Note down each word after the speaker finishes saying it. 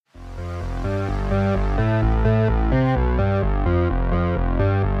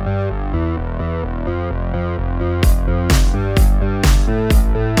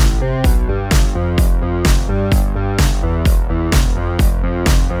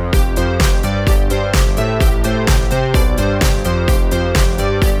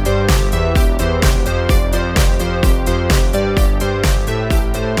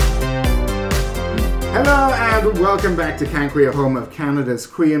Welcome back to Can Queer, home of Canada's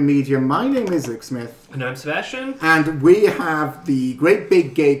queer media. My name is Rick Smith. And I'm Sebastian. And we have the Great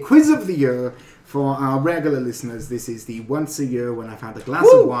Big Gay Quiz of the Year for our regular listeners. This is the once a year when I've had a glass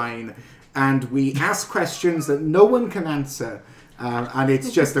of wine and we ask questions that no one can answer. And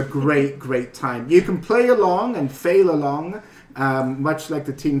it's just a great, great time. You can play along and fail along. Much like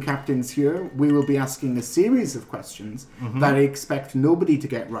the team captains here, we will be asking a series of questions that I expect nobody to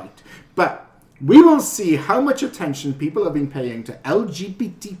get right. But we will see how much attention people have been paying to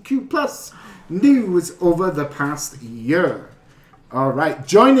LGBTQ plus news over the past year. All right,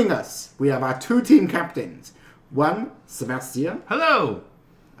 joining us, we have our two team captains. One, Sebastian. Hello.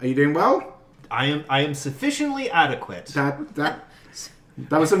 Are you doing well? I am sufficiently adequate. That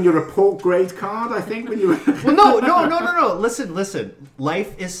was on your report grade card, I think, when you were... Well, no. Listen.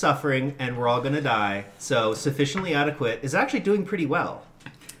 Life is suffering and we're all going to die. So sufficiently adequate is actually doing pretty well.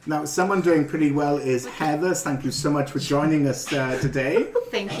 Now, someone doing pretty well is Heather. Thank you so much for joining us today.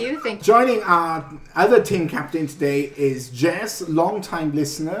 Thank you. Joining our other team captain today is Jess, long-time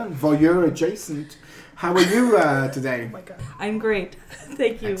listener, voyeur adjacent. How are you today? Oh my God. I'm great.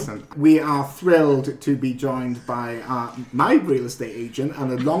 Thank you. Excellent. We are thrilled to be joined by my real estate agent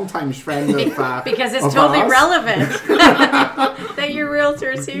and a long-time friend of because it's of totally ours. relevant that your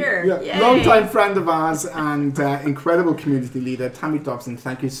realtor's here. Yeah, long-time friend of ours and incredible community leader, Tammy Dobson.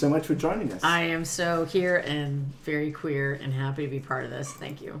 Thank you so much for joining us. I am so here and very queer and happy to be part of this.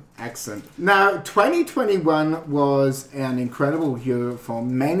 Thank you. Excellent. Now, 2021 was an incredible year for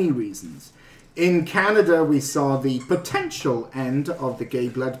many reasons. In Canada, we saw the potential end of the gay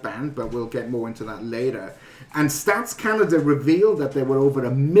blood ban, but we'll get more into that later. And Stats Canada revealed that there were over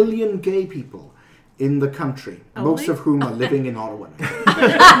 1 million gay people in the country, most of whom are living in Ottawa.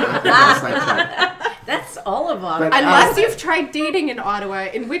 That's all of us. Unless you've tried dating in Ottawa,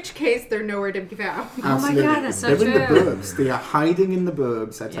 in which case they're nowhere to be found. Absolutely. Oh my God, that's so They're in true. the burbs. They are hiding in the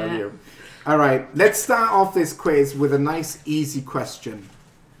burbs, I tell Yeah. you. All right, let's start off this quiz with a nice, easy question.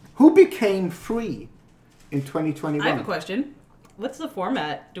 Who became free in 2021? I have a question. What's the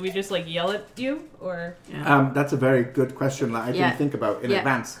format? Do we just yell at you or? That's a very good question that I didn't think about in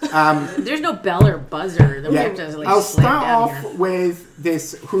advance. There's no bell or buzzer that we have to I'll slam start down off here. with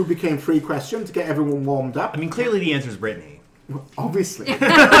this who became free question to get everyone warmed up. I mean, clearly the answer is Brittany. Obviously. You don't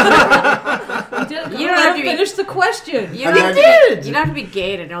have to finish the question. You don't have to be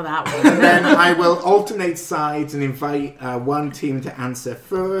gay to know that one. And then I will alternate sides and invite one team to answer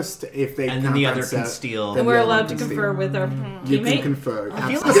first if they And can't then the other answer, can steal. then And we're the other allowed one to can confer with our You can teammate. confer.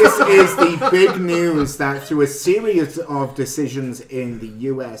 This is the big news that through a series of decisions in the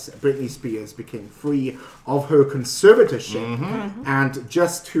US, Britney Spears became free of her conservatorship and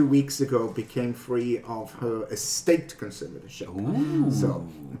just 2 weeks ago became free of her estate conservatorship.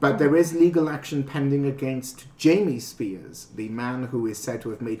 But there is legal action pending against Jamie Spears, the man who is said to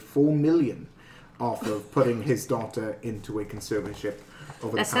have made $4 million off of putting his daughter into a conservatorship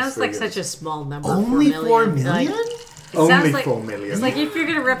over the That past sounds 3 like years. such a small number. Only 4 $4 million? Only like, 4 million. It's like if you're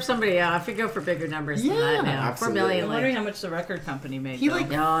gonna rip somebody off, you go for bigger numbers than that now. absolutely. 4 million. I'm wondering how much the record company made. He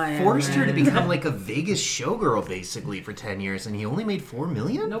though. forced her to become a Vegas showgirl basically for 10 years, and he only made $4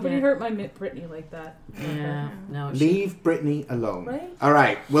 million. Nobody hurt my Britney like that. Yeah, no. Leave Brittany alone. Right? All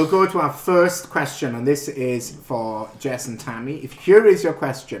right, we'll go to our first question, and this is for Jess and Tammy. Here is your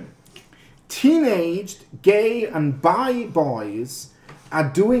question. Teenaged gay and bi boys are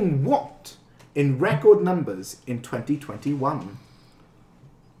doing what in record numbers in 2021?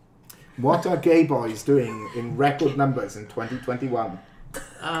 What are gay boys doing in record numbers in 2021?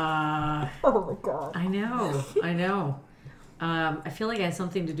 Oh my God. I know. I feel like it has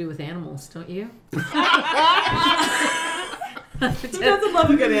something to do with animals, don't you? Who doesn't love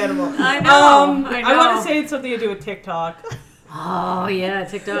a good animal? I know. I want to say it's something to do with TikTok. Oh yeah,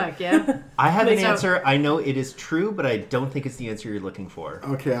 TikTok. Yeah. I have an So- answer. I know it is true, but I don't think it's the answer you're looking for.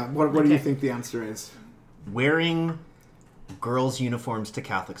 Okay, what do you think the answer is? Wearing girls' uniforms to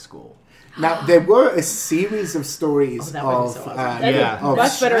Catholic school. Now, there were a series of stories that would be of... so awesome. That's of a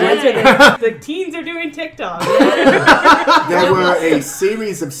much better straight- answer than the teens are doing TikTok. There were a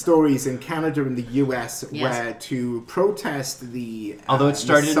series of stories in Canada and the US Yes. where to protest the... Although it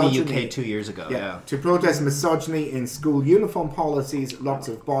started in the misogyny- UK 2 years ago. Yeah. To protest misogyny in school uniform policies, lots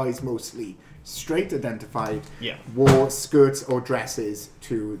of boys, mostly straight identified, wore skirts or dresses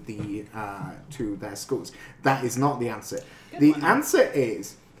to their schools. That is not the answer. The answer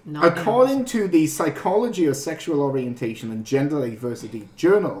is... According to the Psychology of Sexual Orientation and Gender Diversity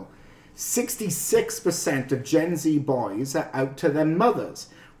Journal, 66% of Gen Z boys are out to their mothers,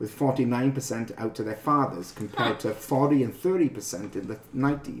 with 49% out to their fathers, compared to 40 and 30% in the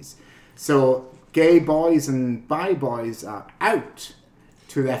 90s. So gay boys and bi boys are out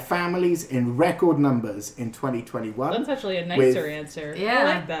to their families in record numbers in 2021. That's actually a with- nicer answer. Yeah. I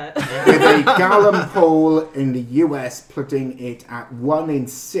like that. With a Gallup poll in the US putting it at 1 in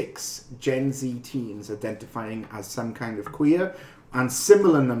 6 Gen Z teens identifying as some kind of queer, and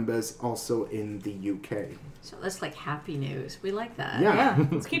similar numbers also in the UK. So that's like happy news. We like that. Yeah. Yeah,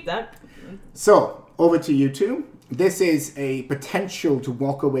 let's keep that. So, over to you two. This is a potential to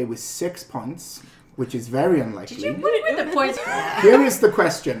walk away with 6 points, which is very unlikely. Did you what were the points? Here is the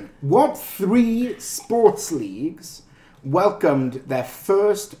question. What 3 sports leagues welcomed their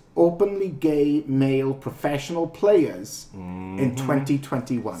first openly gay male professional players in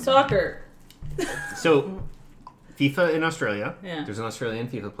 2021? Soccer. So, FIFA in Australia. Yeah. There's an Australian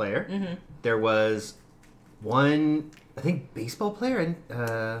FIFA player. There was one, I think, baseball player,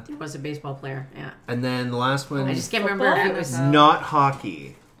 It was a baseball player. Yeah. and then the last one, I just can't remember if it was. Football? not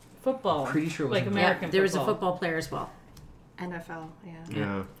hockey. Football. Pretty sure it was like in- American. Yeah, there was a football. football player as well. NFL, yeah.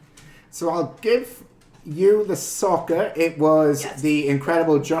 Yeah. So I'll give you the soccer. It was Yes. the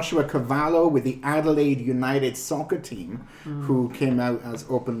incredible Joshua Cavallo with the Adelaide United soccer team who came out as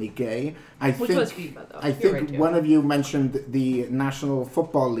openly gay. Which was FIFA, though. I You're think right, too. one of you mentioned the National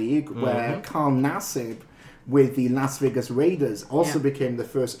Football League where Carl Nassib with the Las Vegas Raiders also Yeah. became the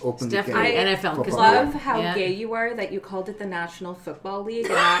first openly gay definitely NFL, 'cause football I player. Love how Yeah. gay you are that you called it the National Football League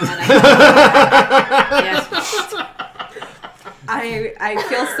and not Yes. I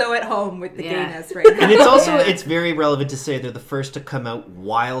feel so at home with the Yeah. gayness right now. And it's also Yeah. it's very relevant to say they're the first to come out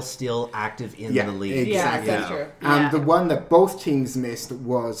while still active in Yeah, the league. exactly. Yeah, that's true. And Yeah. the one that both teams missed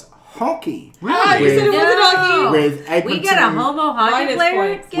was hockey. Ah, you said it With- wasn't hockey. With Edmonton, We got a homo hockey Minus player.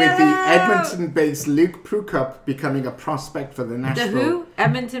 points. Get with the out! Edmonton-based Luke Prukup becoming a prospect for the The national. who?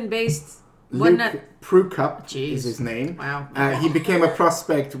 Edmonton-based. Luke Wasn't it? Prukup Jeez. is his name. Wow. He became a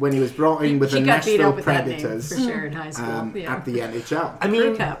prospect when he was brought in with She the got beat Nashville up with that name Predators for sure in high school. Yeah. at the NHL. I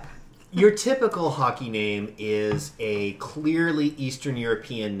mean, Cup. your typical hockey name is a clearly Eastern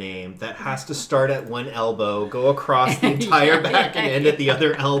European name that has to start at one elbow, go across the entire back, and end at the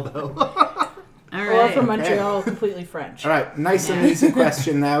other elbow. All Or right. from Montreal, completely French. All right, nice and easy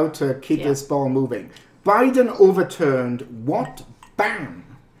question now to keep Yeah. this ball moving. Biden overturned what ban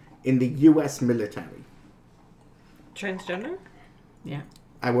in the U.S. military? Transgender? Yeah.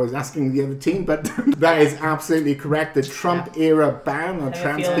 I was asking the other team, but that is absolutely correct. The Trump era ban on I have a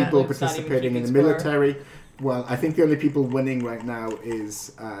trans feeling people Luke's not even participating in the keeping score. military. Well, I think the only people winning right now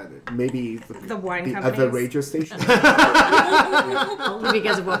is maybe The wine the companies. other radio stations. Only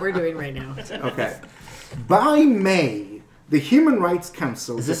because of what we're doing right now. Okay. By May, the Human Rights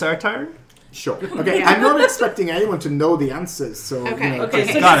Council. Is this our turn? Sure. Okay. I'm not expecting anyone to know the answers, so Okay.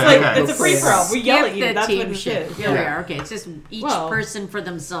 Okay, so Got it's it, like okay. it's a free for all. We yell at you. Skip the That's what it teamship. is. Here we Yeah. are. Okay, it's just each Well. person for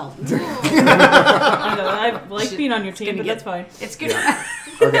themselves. I know, I like being on your team, gonna but get- that's fine. It's good.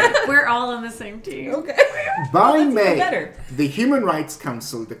 Okay. We're all on the same team. Okay. By That's May, better. the Human Rights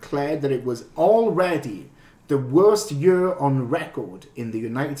Council declared that it was already the worst year on record in the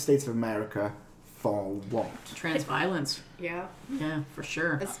United States of America for what? Trans violence. Yeah, Yeah, for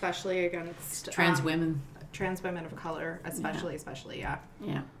sure. especially against Trans women. trans women of color, especially, yeah.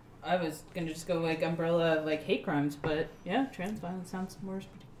 Yeah. I was gonna just go like umbrella, like hate crimes, but yeah, trans violence sounds more.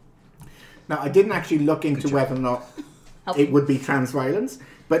 Now, I didn't actually look into whether or not it would be trans violence,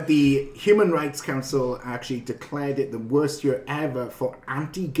 but the Human Rights Council actually declared it the worst year ever for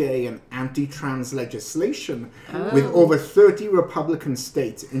anti-gay and anti-trans legislation, with over 30 Republican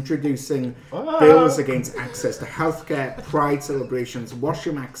states introducing bills against access to healthcare, pride celebrations,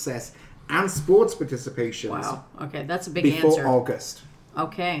 washroom access, and sports participation Wow. Okay, that's a big before answer. August.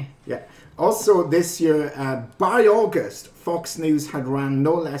 Okay. Yeah. Also, this year, by August, Fox News had ran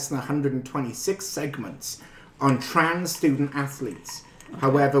no less than 126 segments on trans student athletes.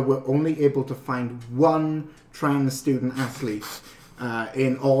 However, we're only able to find one trans student athlete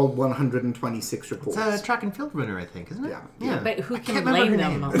in all 126 reports. It's a track and field runner, I think, isn't it? Yeah. But who I can can't remember blame her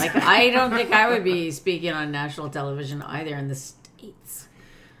them? name. Like, I don't think I would be speaking on national television either in the States.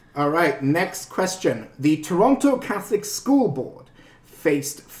 All right, next question. The Toronto Catholic School Board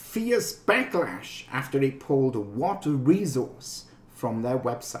faced fierce backlash after it pulled what resource from their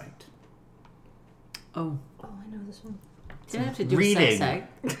website? Oh. Oh, I know this one. Did it have to do Reading. with sex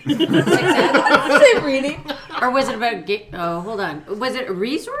ed? Say reading. Or was it about oh, hold on. Was it a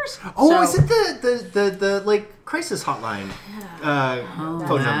resource? Oh, So- is it the like crisis hotline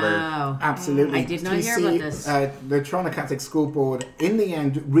phone number? Wow. Absolutely. I did not You hear see, about this. The Toronto Catholic School Board, in the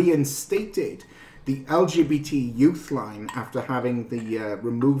end, reinstated the LGBT youth line after having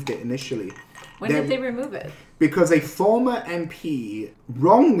removed it initially. When did they remove it? Because a former MP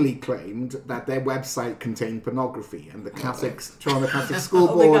wrongly claimed that their website contained pornography, and the Toronto Catholic School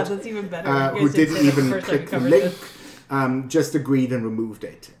Oh my Board, god, that's even better. who didn't even First time we click the covered link, this. just agreed and removed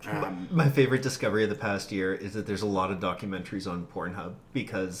it. My favorite discovery of the past year is that there's a lot of documentaries on Pornhub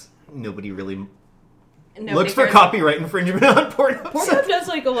because nobody really looks for cares. copyright infringement on Pornhub. Pornhub does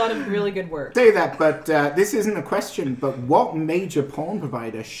like a lot of really good work. Say that, but this isn't a question. But what major porn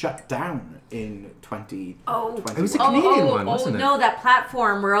provider shut down in 2021? It was a Canadian one, wasn't it? No, that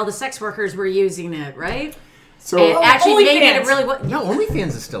platform where all the sex workers were using it, right? So It actually made it OnlyFans. a really... No, OnlyFans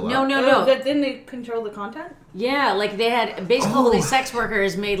is still No, up. no, no. Didn't they control the content? Yeah, like they had basically all these sex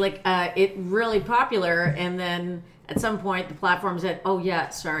workers made like it really popular, and then at some point the platform said, "Oh yeah,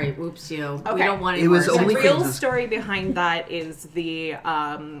 sorry, oops, we Okay. don't want any It was more sex only- The workers." real is- story behind that is the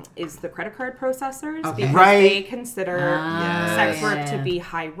credit card processors Okay. because Right. they consider Ah, sex work yeah. to be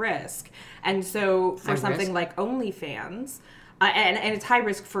high risk, and so for High something risk? like OnlyFans, and it's high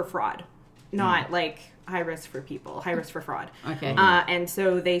risk for fraud, not like high risk for people, high risk for fraud. Okay. And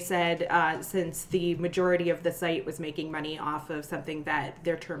so they said since the majority of the site was making money off of something that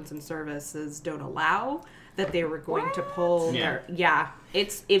their terms and services don't allow, that they were going to pull their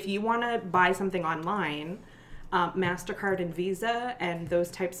it's if you want to buy something online, MasterCard and Visa and those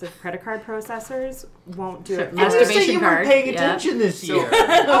types of credit card processors won't do it. You just Masturbation said you card, weren't paying yeah. attention this year.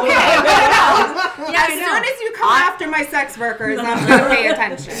 Yeah, as soon as you come after my sex workers, I'm going to pay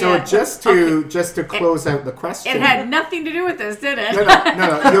attention. So just to close out the question. It had nothing to do with this, did it?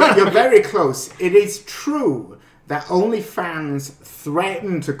 No. You're very close. It is true that OnlyFans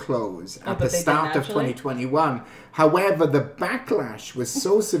threatened to close at but the they didn't start of actually? 2021. However, the backlash was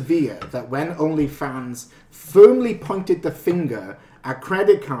so severe that when OnlyFans firmly pointed the finger at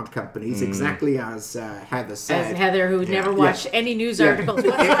credit card companies, exactly as Heather said. As Heather, who never watched any news articles.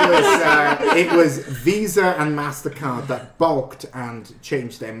 It was Visa and MasterCard that balked and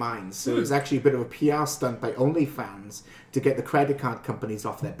changed their minds. So it was actually a bit of a PR stunt by OnlyFans to get the credit card companies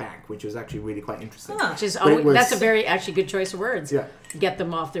off their back, which was actually really quite interesting. Which is But it always, was- that's a very actually good choice of words. Yeah. Get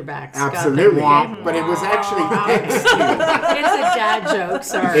them off their backs. Got them. Absolutely. Okay. But it was actually Xtube. It's a dad joke,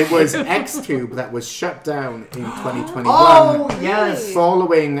 sorry. It was Xtube that was shut down in 2021. Oh, yes.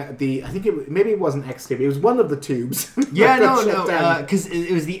 Following maybe it wasn't Xtube, it was one of the tubes. Yeah, that got shut down. because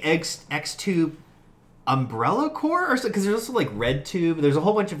it was the Xtube Umbrella Core, or because there's also like RedTube. There's a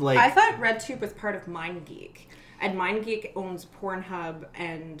whole bunch of like. I thought RedTube was part of MindGeek. And MindGeek owns Pornhub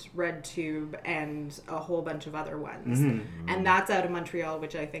and RedTube and a whole bunch of other ones. And that's out of Montreal,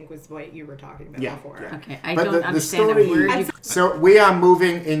 which I think was what you were talking about before. Yeah. Okay, I But don't understand a word. You... So we are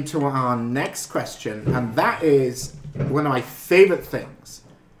moving into our next question, and that is one of my favorite things.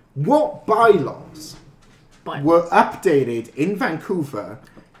 What bylaws were updated in Vancouver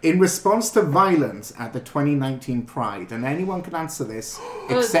in response to violence at the 2019 Pride? And anyone can answer this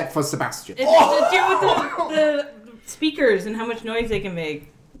except for Sebastian. It's to do with the speakers and how much noise they can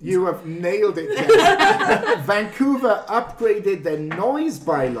make. You have nailed it, Jen. Vancouver upgraded their noise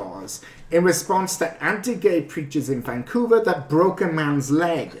bylaws in response to anti-gay preachers in Vancouver that broke a man's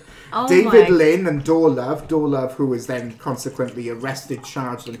leg. Oh David my. Lynn and Dorlove, who was then consequently arrested,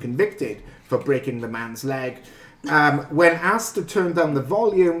 charged and convicted for breaking the man's leg. When asked to turn down the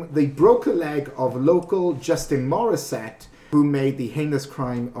volume, they broke a leg of local Justin Morissette, who made the heinous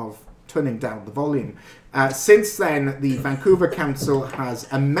crime of turning down the volume. Since then, the Vancouver Council has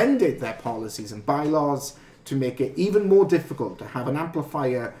amended their policies and bylaws to make it even more difficult to have an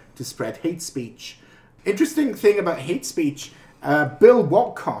amplifier to spread hate speech. Interesting thing about hate speech, Bill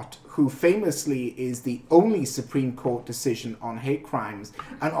Walcott, who famously is the only Supreme Court decision on hate crimes,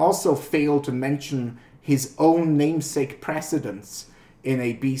 and also failed to mention his own namesake precedents in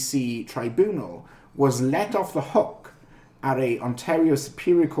a BC tribunal, was let off the hook at a Ontario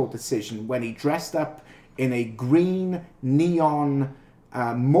Superior Court decision when he dressed up in a green neon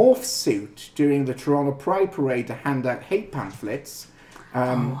morph suit during the Toronto Pride Parade to hand out hate pamphlets.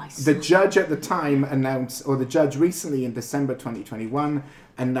 The judge at the time announced, or the judge recently in December 2021,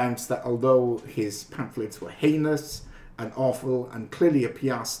 announced that although his pamphlets were heinous and awful and clearly a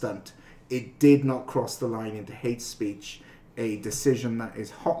PR stunt, it did not cross the line into hate speech, a decision that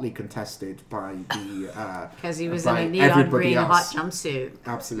is hotly contested by the Because he was in by a neon everybody green else. hot jumpsuit.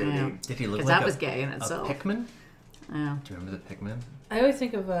 Absolutely. Yeah. Did he look Because like that a, was gay in a itself. Pikmin? Yeah. Do you remember the Pikmin? I always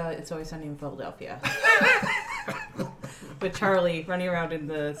think of It's Always Sunny in Philadelphia. With Charlie running around in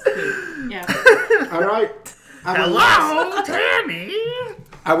the suit. Yeah. All right. Hello, Tammy!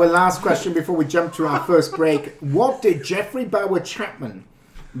 Our last question before we jump to our first break. What did Jeffrey Bauer Chapman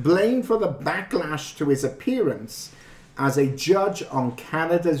blamed for the backlash to his appearance as a judge on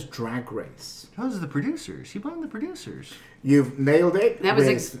Canada's Drag Race. Those are the producers. He blamed the producers. You've nailed it. That was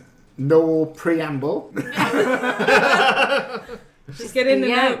with no preamble. Just get in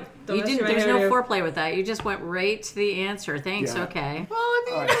and out. Don't You mess didn't. your There's hair no do. foreplay with that. You just went right to the answer. Thanks. Yeah. Okay. Well,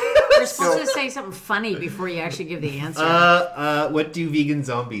 I mean, You're supposed to say something funny before you actually give the answer. what do vegan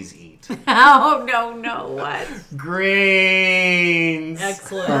zombies eat? Oh no! What? Grains.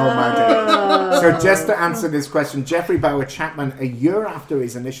 Excellent. Oh my God. So just to answer this question, Jeffrey Bauer Chapman, a year after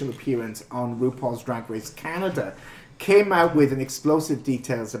his initial appearance on RuPaul's Drag Race Canada, came out with an explosive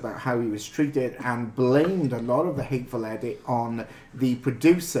details about how he was treated and blamed a lot of the hateful edit on the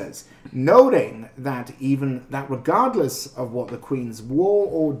producers, noting that regardless of what the queens wore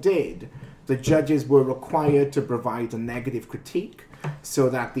or did, the judges were required to provide a negative critique so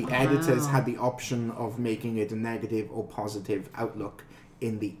that the editors had the option of making it a negative or positive outlook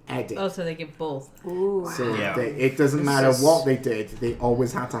in the edit. Oh, so they give both. Ooh. So Yeah. it doesn't matter what they did, they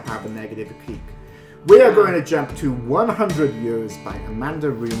always had to have a negative critique. We are going to jump to 100 Years by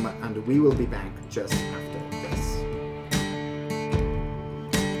Amanda Room, and we will be back just after this.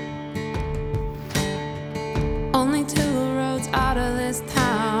 Only two roads out of this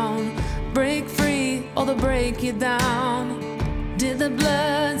town. Break free or they'll break you down. Did the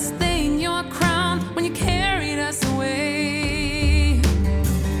blood stain your crown when you carried us away?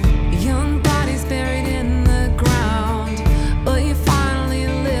 Young bodies buried in the ground. Will you finally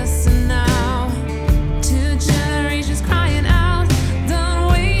listen now? Two generations crying out,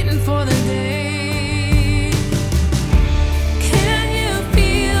 done waiting for the day. Can you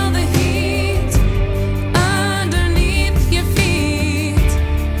feel the heat underneath your feet?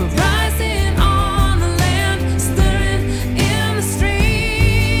 Rising on the land, stirring in the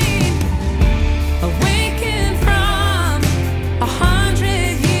street. Awaken from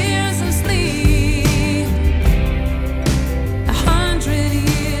 100 years of sleep. 100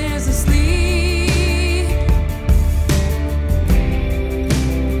 years of sleep.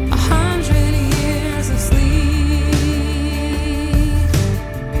 100 years of sleep.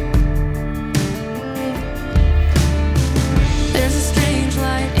 There's a strange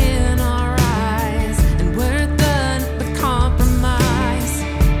light in our eyes, and we're done with compromise.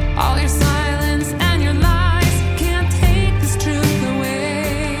 All your silence and your lies can't take this truth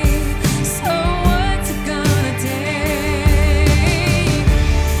away. So what's it gonna take?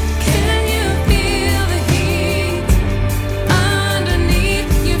 Can you feel the heat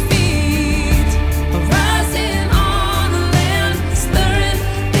underneath your feet? Rising on the land, stirring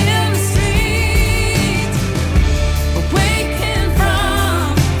in the street. Awaken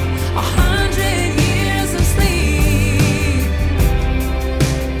from 100 years of sleep.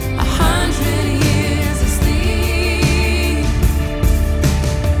 100 years of sleep.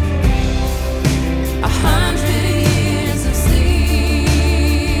 100 years of sleep.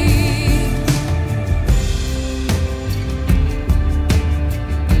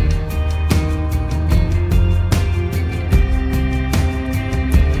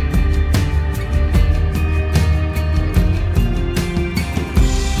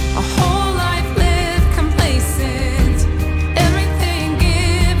 A whole life lived complacent, everything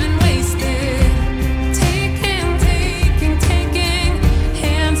given wasted, taking,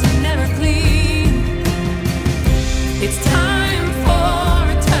 hands are never clean. It's time for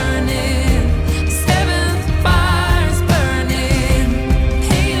returning. Seventh fire's burning,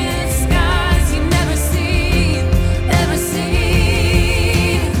 painted skies you never seen, never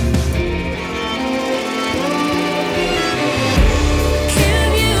seen. Can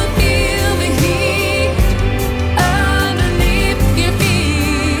you feel the heat underneath your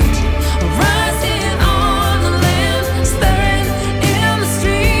feet? Rising on the land, stirring in the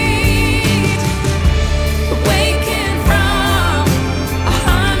street. Awaken from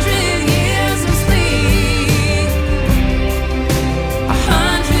 100 years of sleep.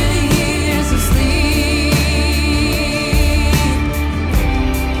 100 years of sleep.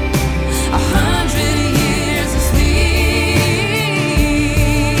 100 years of sleep.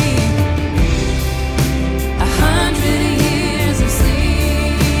 100 years of sleep.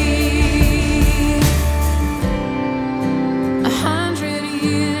 100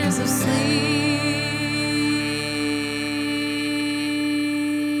 years of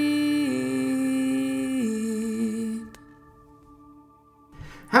sleep.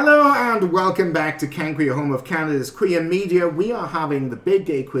 Hello and welcome back to Cancria, home of Canada's queer media. We are having the big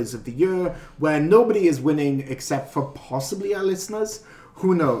gay quiz of the year where nobody is winning except for possibly our listeners.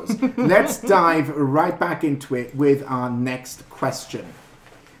 Who knows? Let's dive right back into it with our next question.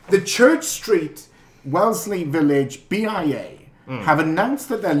 The Church Street Wellesley Village BIA have announced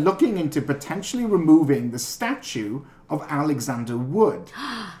that they're looking into potentially removing the statue of Alexander Wood.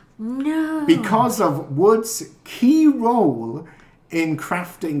 No. Because of Wood's key role in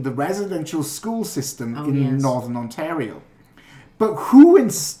crafting the residential school system in Northern Ontario. But who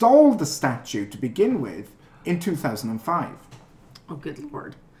installed the statue to begin with in 2005? Oh, good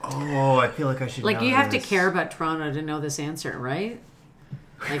Lord. Oh, I feel like I should know Like, you have to this. care about Toronto to know this answer, right?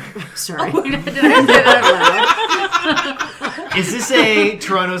 Like, sorry. Did I say that out loud? Is this a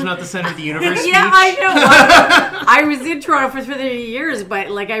Toronto's not the center of the universe speech? Yeah, I know. Well, I was in Toronto for 30 years,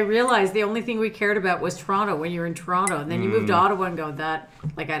 but like I realized the only thing we cared about was Toronto when you were in Toronto, and then you moved to Ottawa and go that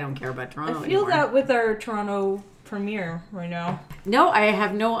like I don't care about Toronto I feel anymore. that with our Toronto premiere right now. No, I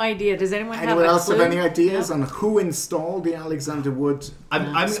have no idea. Does anyone have Anyone a else clue? have any ideas on who installed the Alexander Wood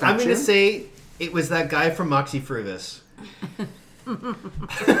I'm statue? going to say it was that guy from Moxie Fruvis. Okay,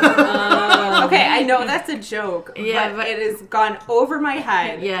 I know that's a joke, Yeah, but it has gone over my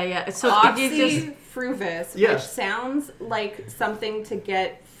head. Yeah. So could you just Oxy Fruvis, Yeah. which sounds like something to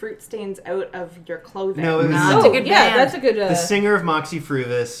get fruit stains out of your clothing. No, it was No, it's a good yeah, band. that's a good. the singer of Moxie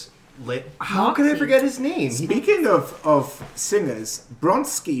Fruvis. How can I forget his name? Speaking of singers,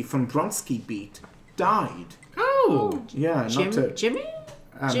 Bronski from Bronski Beat died. Oh, Yeah, not to... Jimmy?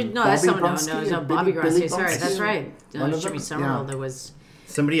 um, No, that's Bobby someone. Bronski No, or Bobby Billy Grassi. Sorry, Bronski? that's right. One of Jimmy them? Somerville. Yeah. There was.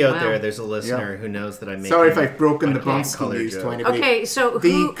 somebody out Wow. there, there's a listener who knows that I'm making. Sorry if I've broken the uncanny Bronski color news to joke. anybody. Okay, so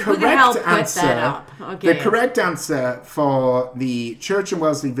The who the correct hell put answer, that up? Okay. the correct answer for the Church and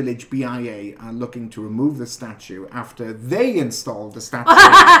Wellesley Village BIA are looking to remove the statue after they installed the statue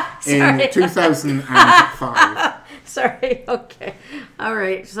in 2005. Sorry. Okay. All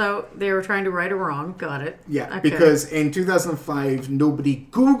right. So they were trying to right a wrong. Got it. Yeah, Okay. because in 2005 nobody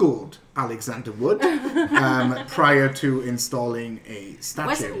Googled Alexander Wood prior to installing a statue.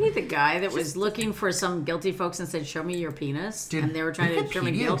 Wasn't he the guy that was looking for some guilty folks and said, "Show me your penis," and they were trying to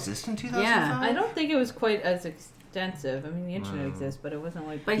determine Wikipedia guilt? exist in 2005? Yeah. I don't think it was quite as extensive. I mean, the internet exists, but it wasn't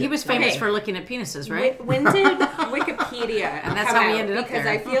like. But he was famous Okay. for looking at penises, right? When did Wikipedia And that's come how we out? ended up Because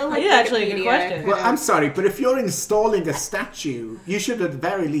there. I feel like Yeah, actually, a good Wikipedia question. could Well, have- I'm sorry, but if you're installing a statue, you should at the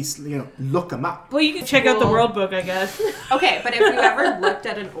very least, look them up. Well, you can check out the Cool. World Book, I guess. Okay, but if you ever looked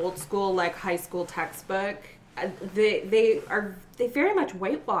at an old school like high school textbook, they very much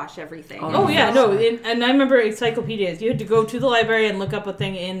whitewash everything. Oh yeah, no, and I remember encyclopedias. You had to go to the library and look up a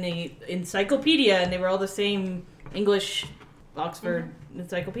thing in the encyclopedia, and they were all the same English Oxford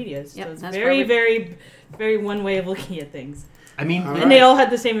encyclopedias. Yep, So it's that's very, why we- very, very one way of looking at things. I mean, All And they all had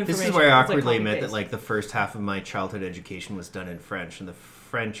the same this information. is where I It's like awkwardly copy admit that paste. like the first half of my childhood education was done in French, and the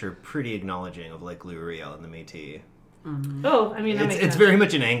French are pretty acknowledging of like L'Oreal and the Métis. Oh, I mean, that It's, makes it's sense. very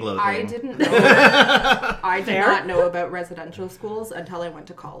much an Anglo thing. I didn't know. I did Fair. not know about residential schools until I went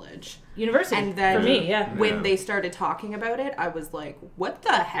to college. University And then for me, yeah. when they started talking about it, I was like, "What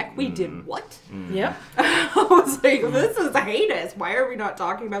the heck? We did what?" Yep. I was like, "This is heinous. Why are we not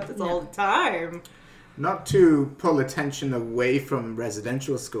talking about this all the time?" Not to pull attention away from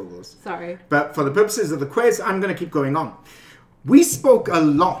residential schools, Sorry. but for the purposes of the quiz, I'm going to keep going on. We spoke a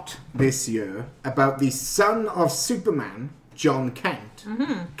lot this year about the son of Superman, John Kent,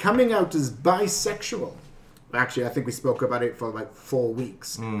 coming out as bisexual. Actually, I think we spoke about it for like 4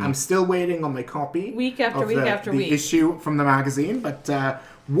 weeks. I'm still waiting on my copy. Week after of week the, after the week. issue from the magazine. But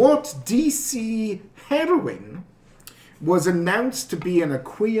what DC heroine was announced to be in a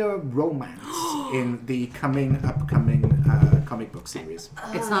queer romance in the upcoming comic book series?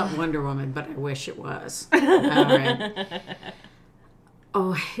 It's not Wonder Woman, but I wish it was. All right.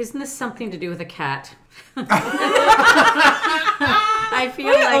 Oh, isn't this something to do with a cat? I feel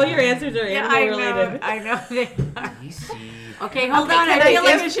like all your answers are yeah, animal related. I know they are. DC. Okay, hold Okay, on. can I I feel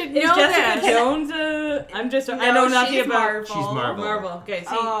like give- we should Is know Jessica this. Jones? I No, know nothing she's about Marvel. She's Marvel. Marvel. Okay, see,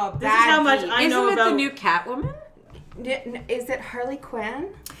 Oh, this is how much baggy. I Isn't know it about. the new Catwoman? Is it Harley Quinn?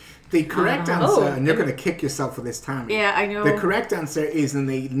 The correct answer, Oh. and you're going to kick yourself for this time. Yeah, I know. The correct answer is in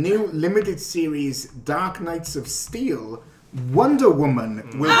the new limited series Dark Knights of Steel. Wonder Woman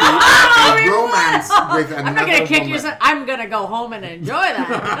will be a romance with another I'm not gonna kick woman. yourself. I'm gonna go home and enjoy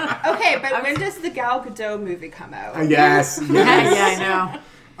that. Okay, but when does the Gal Gadot movie come out? Yes, yeah, yes. yeah, I know.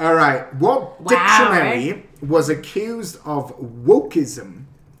 All right. What Wow, dictionary was accused of wokeism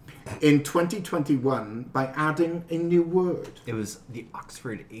in 2021 by adding a new word? It was the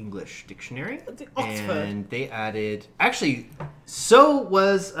Oxford English Dictionary. The Oxford. And they added... Actually, so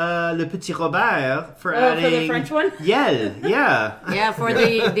was Le Petit Robert for adding... for the French one? Yel, yeah. Yeah, for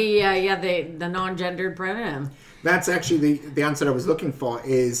the non-gendered pronoun. That's actually the answer I was looking for.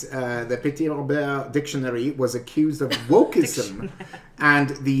 Is the Petit Robert Dictionary was accused of wokeism and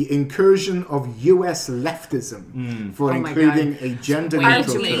the incursion of U.S. leftism for Oh my including God. a gender Way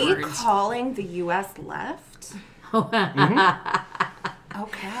neutral too many term. We words. calling the U.S. left? Okay.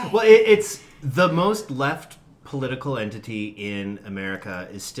 Well, it's the most left political entity in America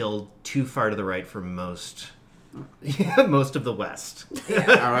is still too far to the right for most of the West.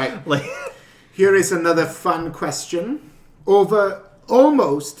 All right. Like, Here is another fun question.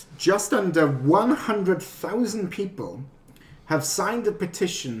 Almost just under 100,000 people have signed a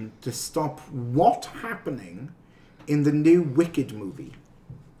petition to stop what happening in the new Wicked movie.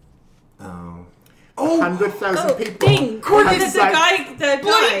 oh. 100,000 people. Ding! have The signed-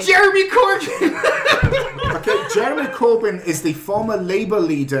 guy. Jeremy Corbyn! Okay, Jeremy Corbyn is the former Labour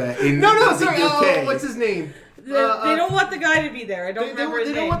leader in the UK. what's his name? They don't want the guy to be there. I don't remember his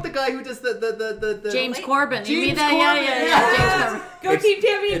They name. don't want the guy who does the James Corbyn. You mean James that? Corbyn, Yeah. yeah. James Corbyn. Go Team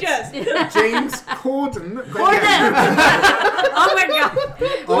Tammy and Jess. James Corden. Oh my God!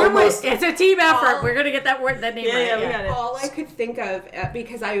 Almost. It's a team effort. We're gonna get that name right. Yeah, we got it. All I could think of,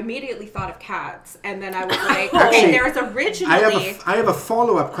 because I immediately thought of Cats, and then I was like, Actually, okay, there's originally... I have a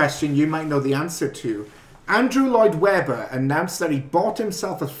follow-up question you might know the answer to. Andrew Lloyd Webber announced that he bought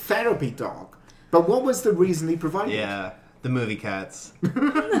himself a therapy dog, but what was the reason he provided? Yeah, the movie Cats.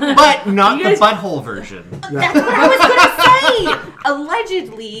 But not the butthole version. That's what I was going to say!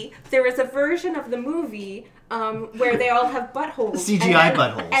 Allegedly, there is a version of the movie where they all have buttholes. CGI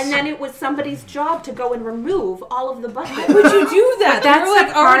buttholes. And then it was somebody's job to go and remove all of the buttholes. Would you do that? But that's They're like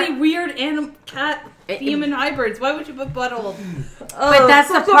the part- already weird cat human hybrids. Why would you put butthole? But that's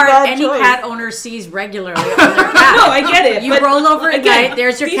the part any cat owner sees regularly on their cat. No, I get it. You but roll over at again, night,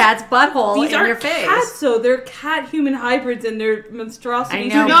 there's your these- cat's butthole These in aren't your face. cats, though. They're cat-human hybrids, and they're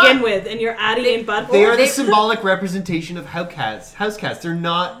monstrosities I to know. begin with, and you're adding in buttholes. They are the They- symbolic representation of house cats. They're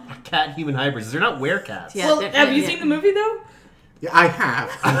not cat-human hybrids. They're not werecats. Yeah. Well, they're- have you yeah. seen the movie, though? Yeah, I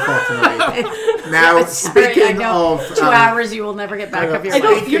have, unfortunately. Now, Sorry, I speaking know. of... 2 hours you will never get back of your I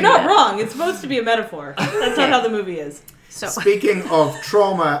know life. you're not wrong. It's supposed to be a metaphor. That's not how the movie is. So Speaking of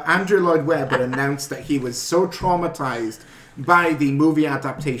trauma, Andrew Lloyd Webber announced that he was so traumatized by the movie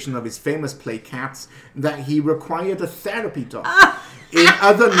adaptation of his famous play Cats that he required a therapy dog. In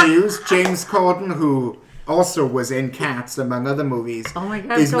other news, James Corden, who also was in Cats, among other movies, Oh my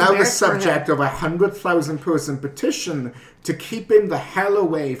God, I'm is so now the embarrassed for subject of a 100,000 person petition to keep him the hell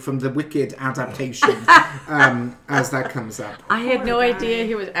away from the Wicked adaptation as that comes up. I had no idea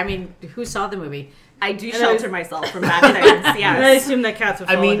he was. I mean, who saw the movie? I do And shelter myself from bad things, And I yes. assume that cats would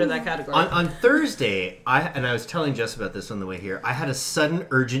fall under that category. on Thursday, I was telling Jess about this on the way here. I had a sudden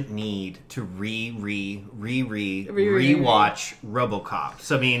urgent need to rewatch RoboCop.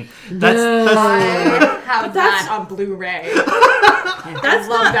 So I mean, that's I have that on Blu-ray. That's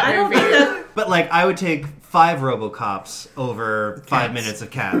love not. that I don't movie. think that. but like I would take 5 RoboCops over 5 minutes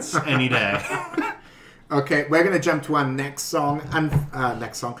of Cats any day. Okay, we're going to jump to our next song and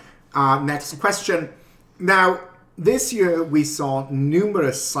next question. Now, this year we saw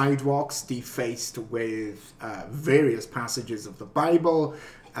numerous sidewalks defaced with various passages of the Bible,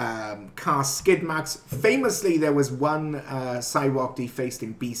 car skid marks. Famously, there was one sidewalk defaced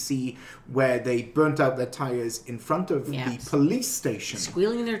in BC where they burnt out their tires in front of Yes. the police station.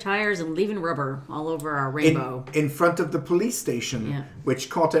 Squealing their tires and leaving rubber all over our rainbow. In front of the police station, Yeah. which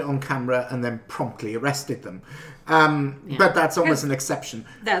caught it on camera and then promptly arrested them. But that's almost an exception.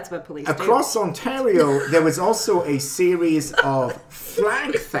 That's what police do. Across Ontario, there was also a series of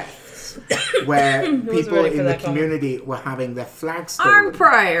flag thefts where people ready for in the that comment. community were having their flags stolen. Arm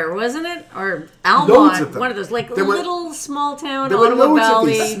Prior, wasn't it? Or Loads of Almont, them. one of those, like There were- little small town there were Ottawa loads of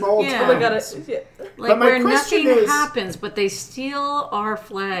Valley. these small yeah. towns. I got it. Yeah. Like But my where question nothing is- happens, but they steal our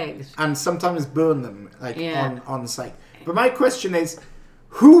flags. And sometimes burn them Yeah. on site. But my question is,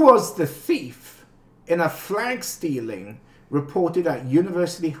 who was the thief in a flag stealing reported at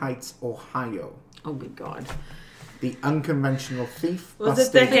University Heights, Ohio? Oh my God. The unconventional thief. Was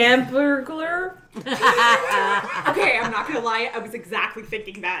it the busted- Hamburglar? Okay, I'm not gonna lie, I was exactly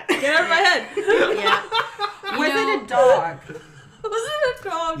thinking that. Get out of my head. Yeah. Was it a dog? Was it a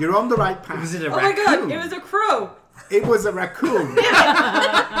dog? You're on the right path. Was it a Oh my raccoon? god, it was a crow. It was a raccoon.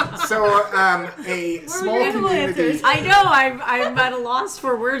 So, a small animal community, answers? I know. I'm at a loss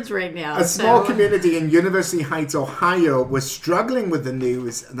for words right now. a small so- community in University Heights, Ohio, was struggling with the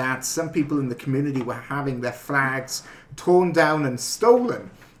news that some people in the community were having their flags torn down and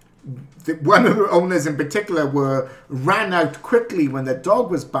stolen. One of the owners in particular ran out quickly when their dog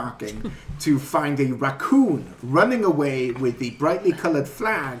was barking to find a raccoon running away with the brightly coloured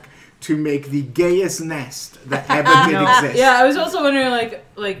flag to make the gayest nest that ever did exist. Yeah, I was also wondering,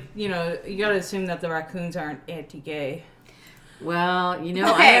 like you know, you gotta assume that the raccoons aren't anti-gay. Well, you know,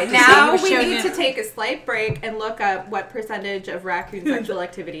 I Okay, have to now say, we you were need showing to take a slight break and look up what percentage of raccoon sexual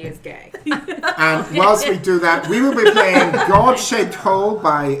activity is gay. And whilst we do that, we will be playing God-Shaped Hole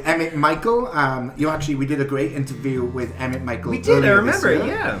by Emmett Michael. We did a great interview with Emmett Michael. We did, I earlier remember, this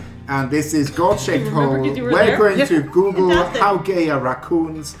year. yeah. And this is God-Shaped Remember, Hole. 'cause you were We're there? going to Google Fantastic. how gay are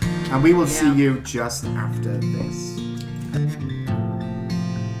raccoons, and we will see Yeah. you just after this.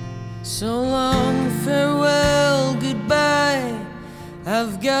 So long, farewell, goodbye.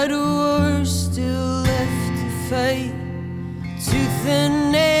 I've got a war still left to fight. Tooth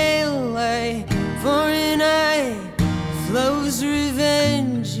and nail, eye for an eye. Flows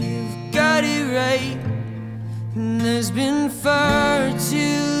revenge, you've got it right. And there's been far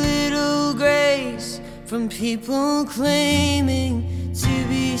too little grace from people claiming to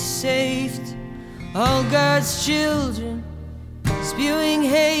be saved. All God's children spewing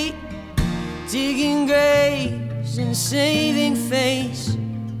hate, digging graves and saving face.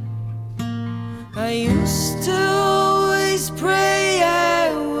 I used to always pray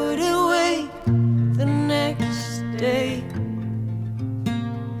I wouldn't wake the next day.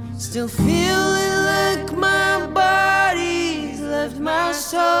 Still feeling like my body's left my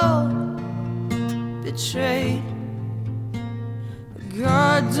soul betrayed. But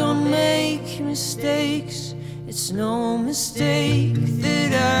God, don't make mistakes. It's no mistake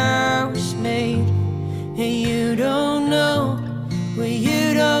that I was made. And you don't know what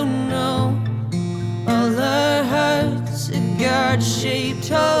you don't know. All our hearts a God-shaped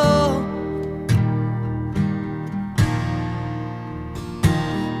hole.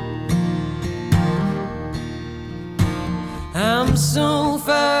 I'm so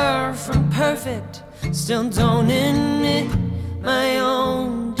far from perfect, still don't admit my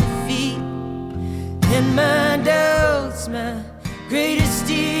own defeat. And my doubts, my greatest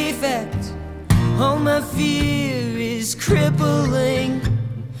defect. All my fear is crippling.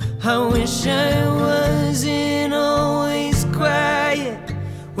 I wish I wasn't always quiet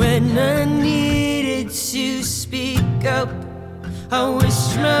when I needed to speak up. I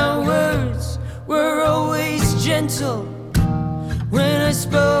wish my words were always gentle when I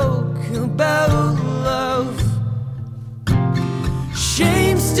spoke about love.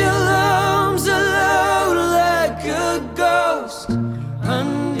 Shame still hums aloud like a ghost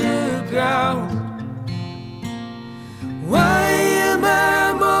underground. Why am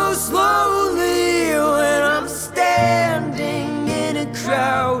I most lonely when I'm standing in a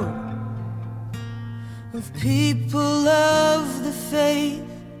crowd of people of the faith?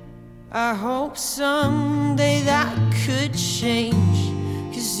 I hope someday that could change.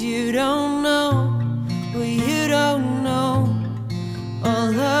 'Cause you don't know what you don't know.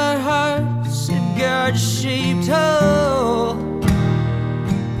 All our hearts a God-shaped hole.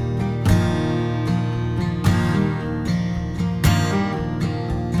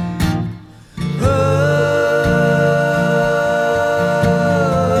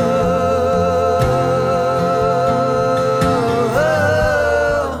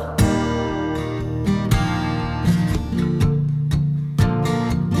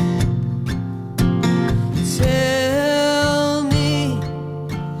 Tell me,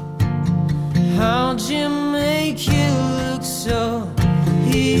 how'd you make you look so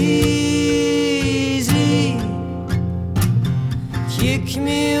easy? Kick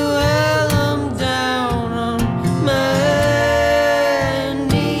me while I'm down on my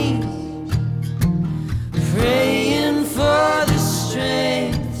knees, praying for the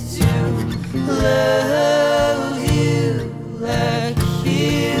strength to love you like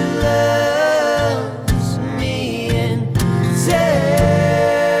you loves me. And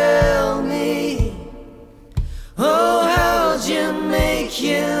tell me, oh, how'd you make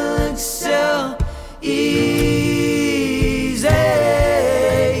you look so easy?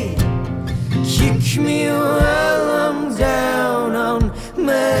 Kick me while I'm down on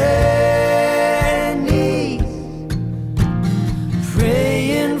my knees,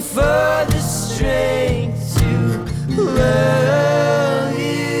 praying for the strength to love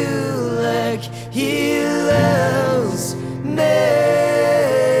you like he loves me.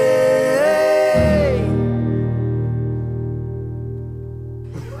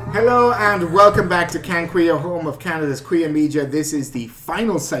 Hello and welcome back to Can Queer, home of Canada's queer media. This is the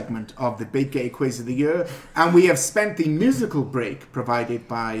final segment of the Big Gay Quiz of the Year, and we have spent the musical break provided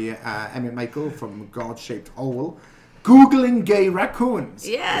by Emmett Michael from God-Shaped Hole Googling gay raccoons.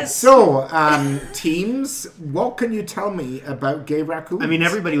 Yes. So, teams, what can you tell me about gay raccoons? I mean,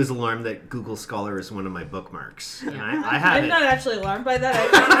 everybody was alarmed that Google Scholar is one of my bookmarks. And I have I'm it. not actually alarmed by that.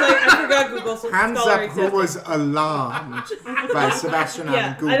 I forgot Google Scholar. Hands up who existed. was alarmed by Sebastian Yeah,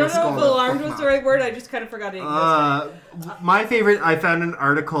 having Google I don't know Scholar if alarmed was the bookmark. right word. I just kind of forgot it existed. My favorite, I found an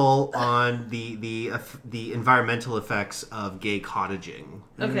article on the environmental effects of gay cottaging.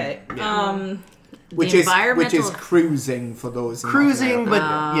 Okay. Which The is environmental- cruising for those in Cruising, North but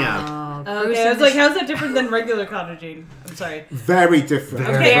America. yeah. Okay, I was like, how's that different than regular cottaging? I'm sorry. Very different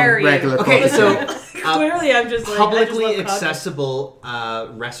from Very. regular Okay, cottaging. so Clearly, I'm just like publicly I just love accessible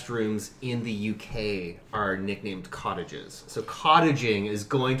restrooms in the UK are nicknamed cottages. So cottaging is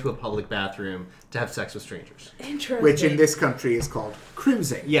going to a public bathroom to have sex with strangers. Interesting. Which in this country is called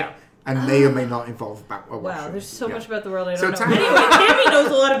cruising. Yeah. And may or may not involve a Wow, washroom. there's so Yeah. much about the world I So don't know. Tammy- Anyway, Tammy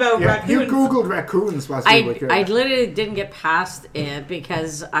knows a lot about Yeah, raccoons. you Googled raccoons whilst we were here. I literally didn't get past it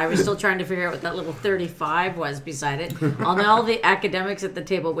because I was still trying to figure out what that little 35 was beside it. All the academics at the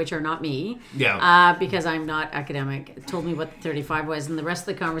table, which are not me, because I'm not academic, told me what the 35 was, and the rest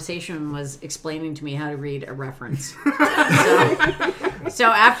of the conversation was explaining to me how to read a reference. So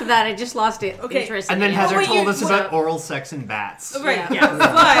after that, I just lost it. Okay. Interest And then in it. Heather wait, told you- us about oral sex in bats. Right, Yeah.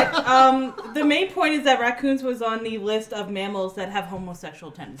 but the main point is that raccoons was on the list of mammals that have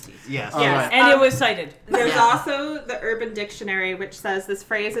homosexual tendencies. Yes. Yes. And it was cited. There's also the Urban Dictionary, which says this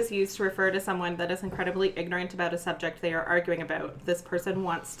phrase is used to refer to someone that is incredibly ignorant about a subject they are arguing about. This person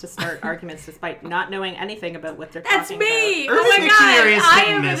wants to start arguments despite not knowing anything about what they're That's talking me! Urban Oh my Dictionary god! is I hit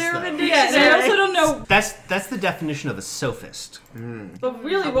and am miss, an Urban though. Yeah, and I Dictionary. also don't know, That's the definition of a sophist. but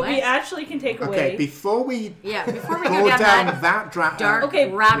really what we What? actually can take Okay, away... before we Yeah, before we go go down down that dark Okay,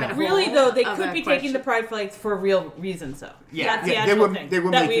 rabbit hole. Really though, they of could a be taking the question. pride flags for real reasons though. Yeah. That's the Yeah, they actual were- thing. they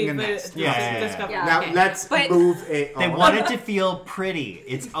were that making a we've, nest. Yeah. discovered. Yeah. now okay. let's But- move it They on. wanted to feel pretty.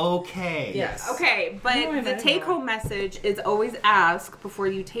 It's okay. Yes. Okay, but No, I the know. take-home message is always ask before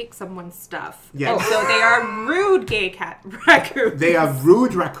you take someone's stuff. Yes. So they are rude gay cat raccoons. They are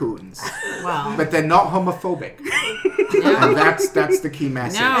rude raccoons, Wow. but they're not homophobic, and that's the key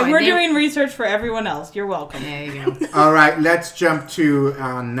message. No. And we're They- doing research for everyone else. You're welcome. There you go. All right, let's jump to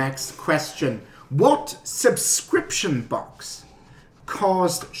our next question. What subscription box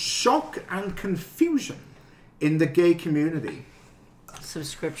caused shock and confusion in the gay community?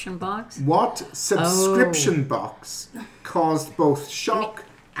 Subscription box? What subscription box caused both shock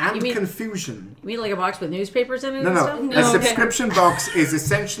and you mean- confusion? You mean like a box with newspapers in it No, and no. stuff? A okay. subscription box is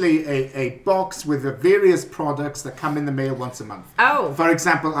essentially a box with the various products that come in the mail once a month. Oh. For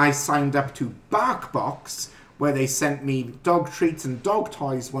example, I signed up to BarkBox, where they sent me dog treats and dog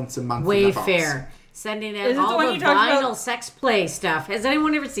toys once a month. in a box. Wayfair. Sending Is in it the all one the you talked vinyl about? sex play stuff. Has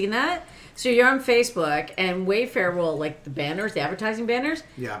anyone ever seen that? So you're on Facebook and Wayfair will, like the banners, the advertising banners.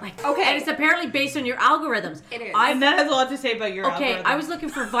 Yeah. Like, Okay. and it's apparently based on your algorithms. It is. And that has a lot to say about your Okay, algorithm. I was looking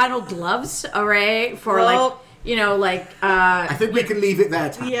for vinyl gloves, alright, for Well- like, you know, like, I think we can leave it there,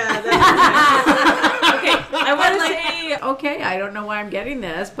 Tam. Yeah, that's okay. I want to like, say okay, I don't know why I'm getting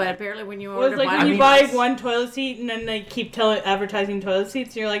this, but apparently when you it was order like vinyl when you gloves- buy one toilet seat and then they keep advertising toilet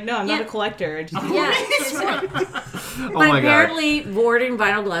seats. You're like, no, I'm not Yeah. a collector. I just Yeah. Oh But my god. apparently, ordering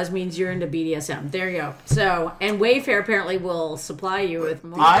vinyl gloves means you're into BDSM. There you go. So, and Wayfair apparently will supply you with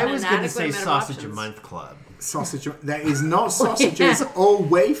more I than was an going to adequate say amount of Sausage a options. Month Club. Sausage. There is not sausages or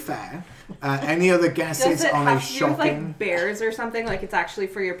Wayfair. Any other guesses Does it on a have to do with shocking? like bears or something? Like it's actually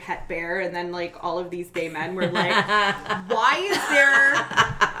for your pet bear, and then like all of these gay men were like, why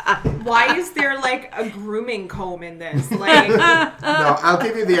is there like a grooming comb in this? Like, No, I'll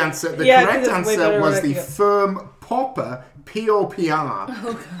give you the answer. The Yeah, 'cause correct it's way answer better was when I the get- firm Popper, P-O-P-R,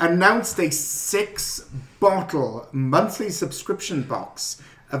 announced a 6-bottle monthly subscription box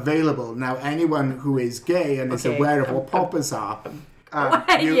available. Now, anyone who is gay and is Okay. aware of what Poppers are,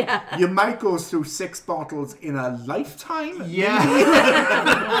 Yeah. you might go through 6 bottles in a lifetime.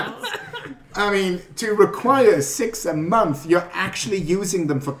 Yeah. I mean, to require 6 a month, you're actually using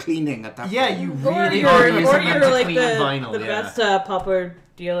them for cleaning at that Yeah, point. you or really you're, are using or them you're to like clean the vinyl. the yeah. best popper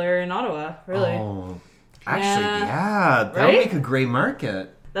dealer in Ottawa. Really, Oh. Actually, Yeah. yeah. That would Right? make a gray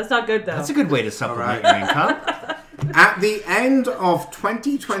market. that's not good though. That's a good way to supplement All your income. At the end of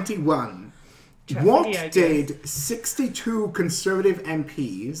 2021, what the ideas. did 62 Conservative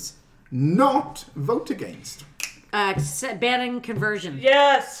MPs not vote against? Banning conversion.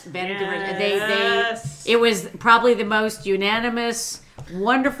 Yes. Banning Yes. conversion. It was probably the most unanimous,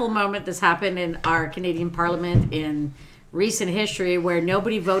 wonderful moment that's happened in our Canadian Parliament in recent history, where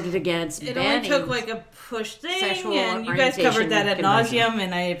nobody voted against It banning. only took like a push thing, sexual and you guys orientation covered that ad conversion. nauseum,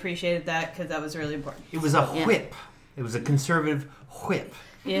 and I appreciated that because that was really important. It was a Yeah. whip. It was a conservative whip.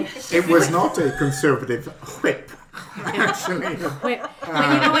 Yes. It was not a conservative whip, actually. Wait,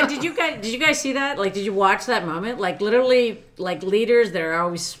 but you know what? Did you guys see that? Like, did you watch that moment? Like, literally, like leaders that are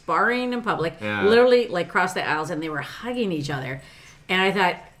always sparring in public, literally, like, crossed the aisles and they were hugging each other. And I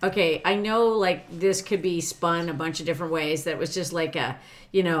thought, okay, I know, like, this could be spun a bunch of different ways. That was just like a,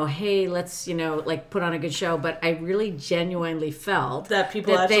 hey, let's, like, put on a good show. But I really genuinely felt that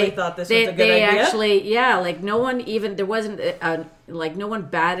people actually thought this was a good idea. Actually, like, no one even, there wasn't, like, no one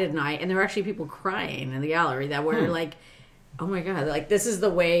batted an eye. And there were actually people crying in the gallery that were like, oh my God, like, this is the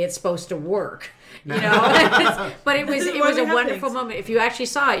way it's supposed to work. But it was a wonderful moment. If you actually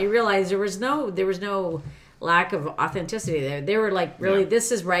saw it, you realize there was no lack of authenticity there. They were like, really,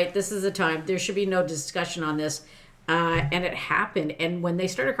 this is right. This is the time. There should be no discussion on this. And it happened. And when they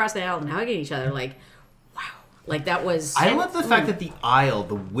started crossing the aisle and hugging each other, like, wow. Like, that was... I love the fact that the aisle,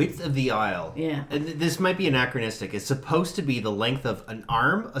 the width of the aisle, and this might be anachronistic, it's supposed to be the length of an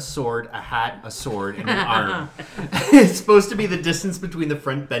arm, a sword, a hat, a sword, and an arm. It's supposed to be the distance between the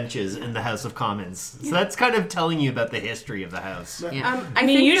front benches in the House of Commons. So that's kind of telling you about the history of the House. Yeah. I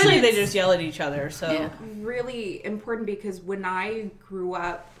mean, usually they just yell at each other, so... Really important because when I grew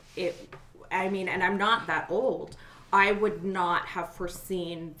up, and I'm not that old, I would not have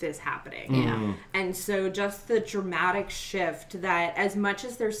foreseen this happening. Yeah. And so just the dramatic shift that as much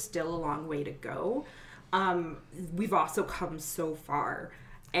as there's still a long way to go, we've also come so far.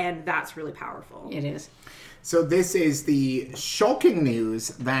 And that's really powerful. It is. So this is the shocking news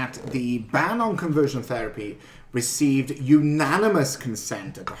that the ban on conversion therapy received unanimous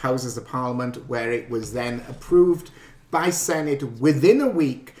consent at the Houses of Parliament, where it was then approved by Senate within a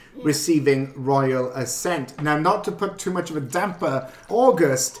week, receiving royal assent. Now, not to put too much of a damper,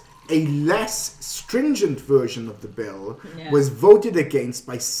 August, a less stringent version of the bill was voted against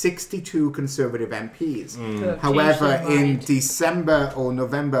by 62 Conservative MPs. However, in December or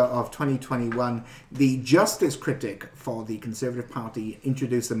November of 2021, the justice critic for the Conservative Party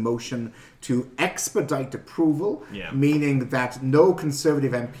introduced a motion to expedite approval, meaning that no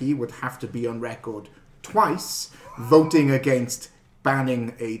Conservative MP would have to be on record twice voting against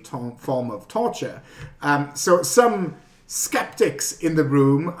banning a form of torture. So some skeptics in the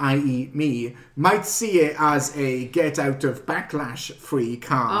room, i.e. me, might see it as a get-out-of-backlash-free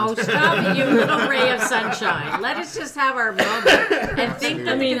card. Oh, stop, you little ray of sunshine. Let us just have our moment and think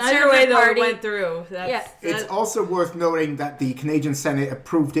that the either way, Conservative though, Party... it went through. It's also worth noting that the Canadian Senate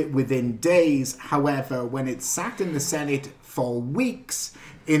approved it within days. However, when it sat in the Senate for weeks,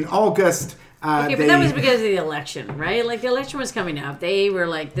 in August... but that was because of the election, right? Like, the election was coming up. They were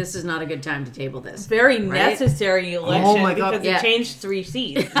like, this is not a good time to table this. Very necessary election because it changed 3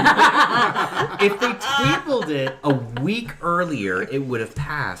 seats. If they tabled it a week earlier, it would have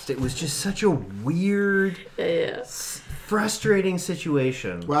passed. It was just such a weird, frustrating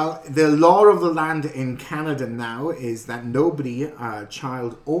situation. Well, the law of the land in Canada now is that nobody,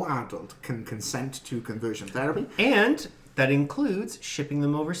 child or adult, can consent to conversion therapy. And... that includes shipping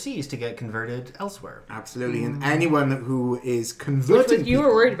them overseas to get converted elsewhere. Absolutely. And anyone who is converting Which you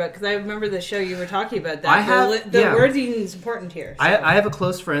were worried about, because I remember the show you were talking about that. The wording is important here. So. I have a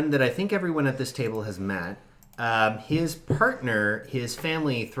close friend that I think everyone at this table has met. His partner, his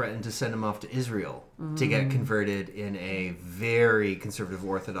family threatened to send him off to Israel to get converted in a very conservative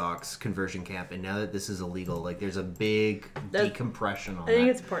Orthodox conversion camp. And now that this is illegal, like, there's a big decompression on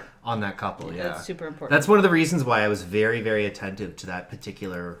it's important. On that couple. Yeah, that's super important. That's one of the reasons why I was very, very attentive to that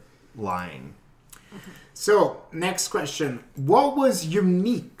particular line. So, next question. What was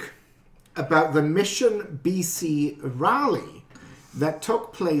unique about the Mission BC rally that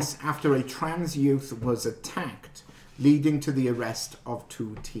took place after a trans youth was attacked, leading to the arrest of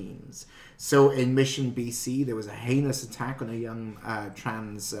 2 teens? So in Mission BC, there was a heinous attack on a young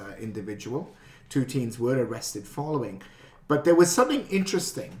trans individual. 2 teens were arrested following. But there was something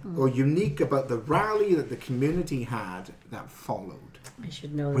interesting or unique about the rally that the community had that followed. I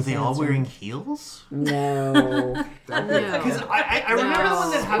should know. Were they all wearing heels? No. Because I remember the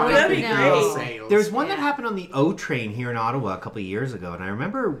one that happened. That'd be great. There was one that happened on the O train here in Ottawa a couple of years ago, and I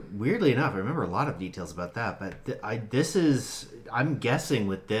remember, weirdly enough, a lot of details about that. But I'm guessing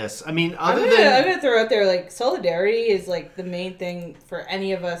with this. I mean, I'm gonna throw out there, like, solidarity is like the main thing for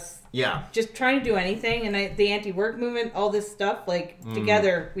any of us. Yeah. Just trying to do anything, and the anti-work movement, all this stuff, like,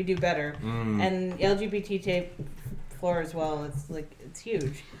 together we do better. And LGBT tape floor as well. It's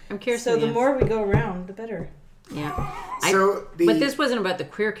huge. I'm curious. So the more we go around, the better. Yeah. So but this wasn't about the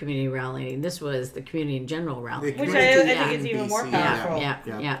queer community rallying. This was the community in general rallying. Which I think is even more powerful.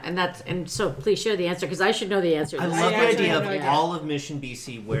 Yeah. And so please share the answer because I should know the answer. I love the idea of all of Mission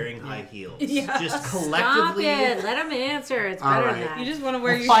BC wearing high heels. Yeah. Just collectively. Stop it. Let them answer. It's better than that. You just want to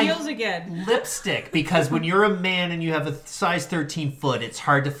wear your heels again. Lipstick, because when you're a man and you have a size 13 foot, it's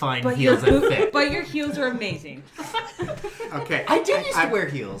hard to find heels that fit. But your heels are amazing. Okay. I did used to wear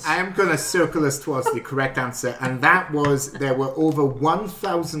heels. I am going to circle us towards the correct answer, and that was there were over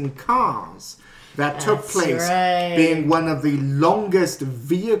 1,000 cars that took place, being one of the longest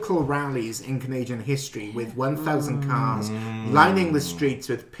vehicle rallies in Canadian history, with 1,000 cars lining the streets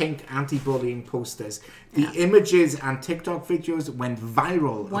with pink anti-bullying posters. The images and TikTok videos went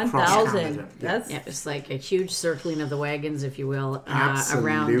viral across Canada. It's like a huge circling of the wagons, if you will,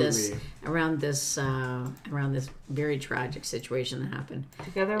 around this very tragic situation that happened.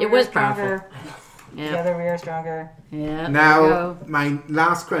 Together it was powerful. Yeah. Together we are stronger. Yeah. Now, my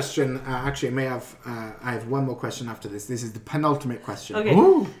last question. Actually, I have one more question after this. This is the penultimate question. Okay.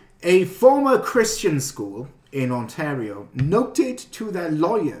 Ooh. A former Christian school in Ontario noted to their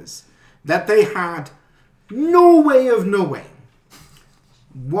lawyers that they had no way of knowing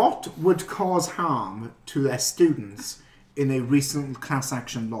what would cause harm to their students in a recent class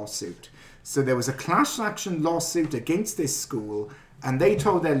action lawsuit. So there was a class action lawsuit against this school, and they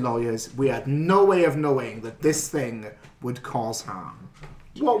told their lawyers, we had no way of knowing that this thing would cause harm.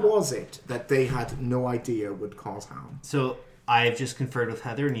 What was it that they had no idea would cause harm? So I have just conferred with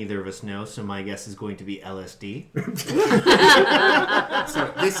Heather. Neither of us know, so my guess is going to be LSD.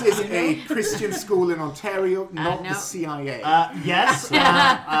 So this is a Christian school in Ontario, not the CIA. Yes,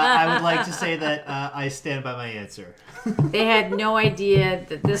 I would like to say that I stand by my answer. They had no idea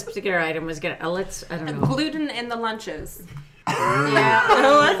that this particular item was going to... I don't know. Gluten in the lunches. Yeah.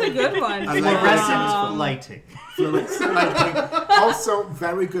 Oh, that's a good one. Fluorescent lighting. Also,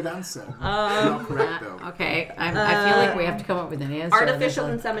 very good answer. Not correct, though. Okay, I feel like we have to come up with an answer. Artificial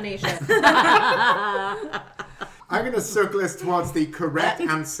insemination. I'm going to circle us towards the correct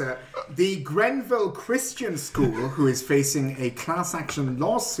answer. The Grenville Christian School, who is facing a class action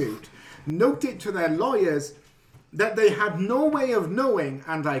lawsuit, noted to their lawyers that they had no way of knowing,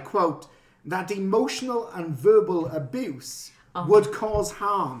 and I quote, that emotional and verbal abuse would cause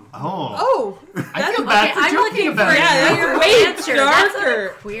harm. Oh, I feel bad for I'm joking looking about for it. way answer. darker. That's a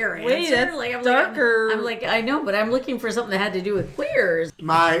queer answer. Wait, that's darker. I'm like, I know, but I'm looking for something that had to do with queers.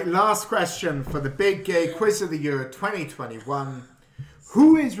 My last question for the Big Gay Quiz of the Year 2021.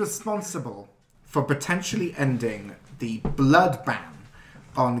 Who is responsible for potentially ending the blood ban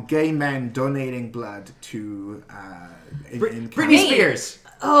on gay men donating blood to Britney Spears.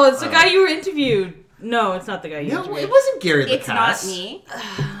 Oh, it's the guy you were interviewed. No, it's not the guy you No, interviewed. it wasn't Gary Lacasse. It's not me.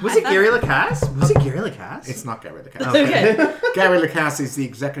 Was it Gary Lacasse? Was it Gary Lacasse? It's not Gary Lacasse. Okay. Gary Lacasse is the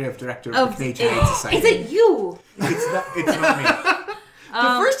executive director of the Canadian AIDS Society. Is it you? It's not me.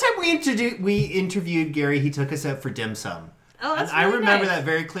 The first time we interviewed Gary, he took us out for dim sum. Oh, that's and I really remember nice. that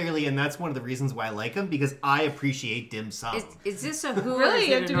very clearly, and that's one of the reasons why I like him, because I appreciate dim sum. Is this a who?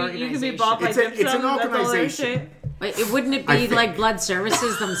 Really? Or is You it have an to be, organization? you can be bought by It's Dim an Sum, that's all they're organization. saying? Wait, wouldn't it I be think- like blood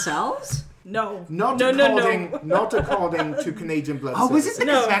services themselves? No. Not No. according to Canadian Blood Oh, was it the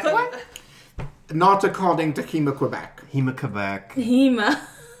Services. Quebec one? Not according to Hema Quebec. Hema Quebec. Hema.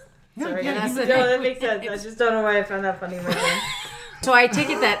 Sorry. Yeah, that's No, the that makes sense. I just don't know why I found that funny. So I take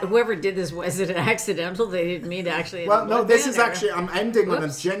it that whoever did this, was it accidental? They didn't mean to actually... Well, no, this is ban, or- actually, I'm ending on a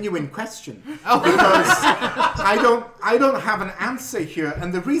Whoops. genuine question. Because I don't have an answer here,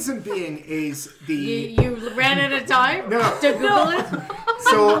 and the reason being is You ran out of time No. to Google it?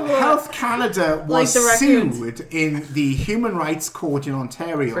 So Health Canada was Like the raccoons. sued in the Human Rights Court in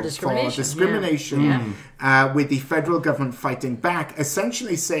Ontario For discrimination, with the federal government fighting back,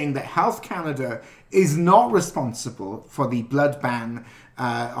 essentially saying that Health Canada is not responsible for the blood ban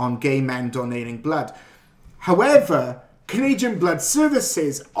on gay men donating blood. However, Canadian Blood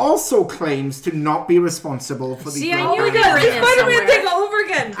Services also claims to not be responsible for the See, I blood knew ban. you were in this Spider-Man somewhere. thing all over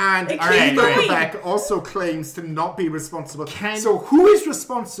again. And It keeps Hema going. Quebec also claims to not be responsible. So who is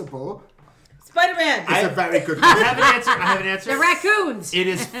responsible? Spider-Man. It's a very good I question. have an answer. The raccoons! It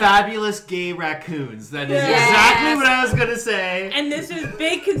is fabulous gay raccoons. That is Yes. exactly what I was going to say. And this is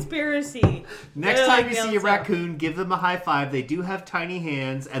big conspiracy. Next I time like you see a Elsa. raccoon, give them a high five. They do have tiny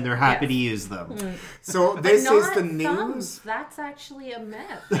hands, and they're happy to use them. So this is the Not news. thumbs. That's actually a myth.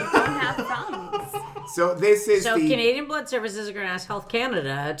 They don't have thumbs. So this is So the Canadian Blood Services are going to ask Health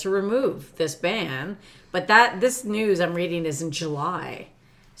Canada to remove this ban, but this news I'm reading is in July.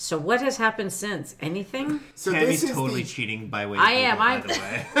 So what has happened since? Anything? So Tammy's totally cheating by way of I am. by the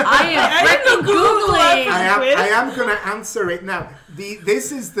way. I am freaking Googling. I am going to answer it now.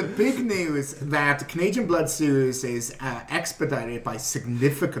 This is the big news that Canadian Blood Services, expedited by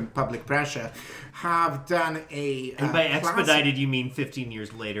significant public pressure, have done a... and by expedited, you mean 15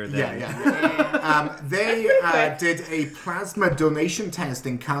 years later then. They did a plasma donation test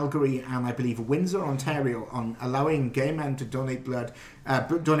in Calgary and I believe Windsor, Ontario, on allowing gay men to donate blood,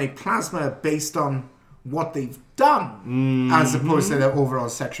 donate plasma based on what they've done as opposed to their overall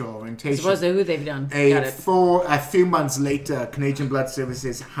sexual orientation. As opposed to who they've done. A few months later, Canadian Blood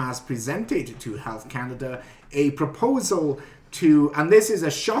Services has presented to Health Canada a proposal to, and this is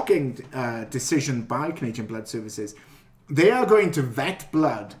a shocking decision by Canadian Blood Services, they are going to vet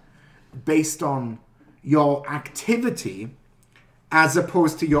blood based on your activity as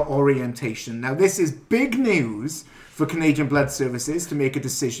opposed to your orientation. Now, this is big news for Canadian Blood Services to make a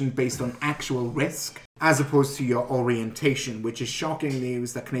decision based on actual risk as opposed to your orientation, which is shocking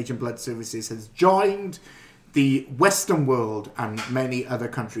news that Canadian Blood Services has joined the Western world and many other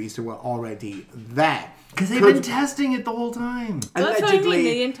countries who are already there. Because they've been testing it the whole time. That's what I mean.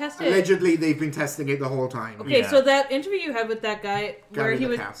 They didn't test it. Allegedly, they've been testing it the whole time. Okay, so that interview you had with that guy, where he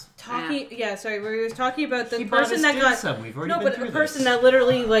was talking, where he was talking about the person that got the person that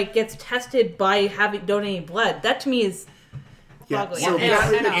literally gets tested by donating blood. That to me is boggling. So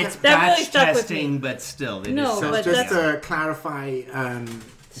it's batch really testing, but still, just to clarify.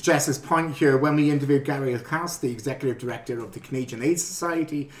 Jess's point here, when we interviewed Gary Lacasse, the executive director of the Canadian AIDS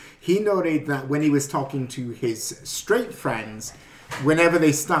Society, he noted that when he was talking to his straight friends, whenever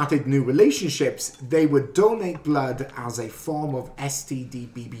they started new relationships, they would donate blood as a form of STD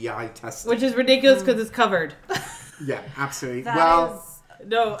BBI testing. Which is ridiculous because it's covered. Yeah, absolutely.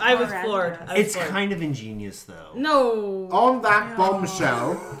 No, I was floored. It's kind of ingenious, though. No. On that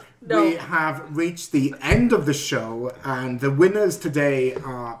bombshell... No. We have reached the end of the show, and the winners today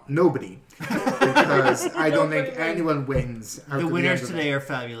are nobody. Because I don't think anyone wins. The winners today are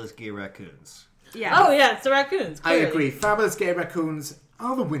Fabulous Gay Raccoons. Yeah. Oh, yeah, it's the raccoons. Clearly. I agree. Fabulous Gay Raccoons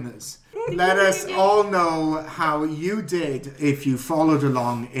are the winners. Let us all know how you did if you followed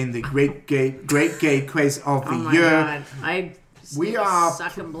along in the Great Gay Quiz of the Year. God. We are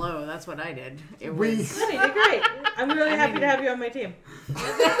suck and blow. That's what I did. You did great. I'm really happy to have you on my team.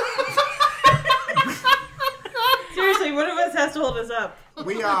 Seriously, one of us has to hold us up.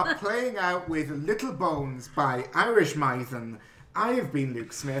 We are playing out with Little Bones by Irish Maiden. I have been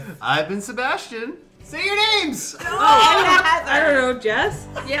Luke Smith. I've been Sebastian. Say your names! I don't know, Jess?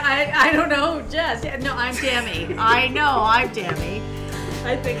 Yeah, I don't know, Jess. Yeah, no, I'm Tammy. I know, I'm Tammy.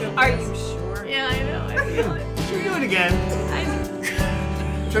 I think I'm... Are you sure? Yeah, I know. I feel it. Should we do it again?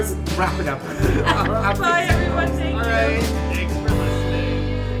 Just wrap it up. Bye, everyone. Thank you. Right. Thanks for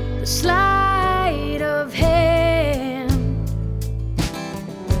listening. The sleight of hand,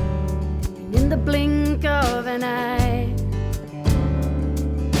 in the blink of an eye,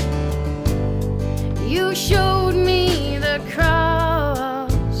 you showed me the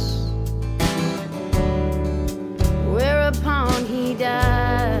cross, whereupon he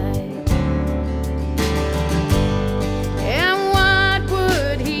died.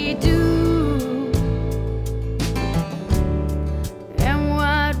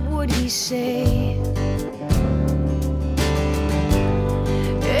 Say,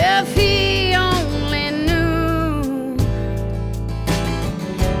 if he only knew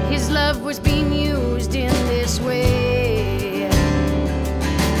his love was being used in this way.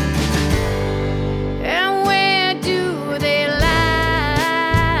 And where do they lie?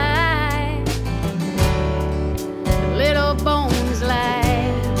 Little bones lie.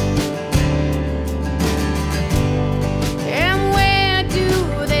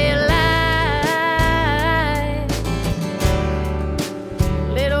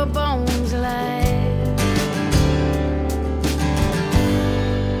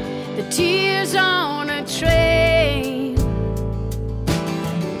 Tears on a train,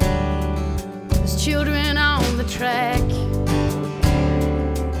 there's children on the track,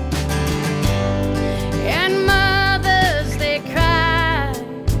 and mothers they cry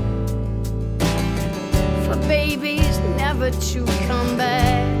for babies never to come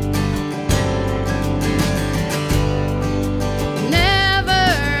back.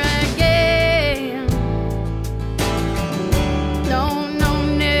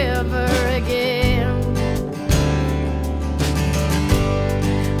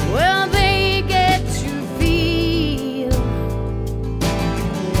 Well, they get to feel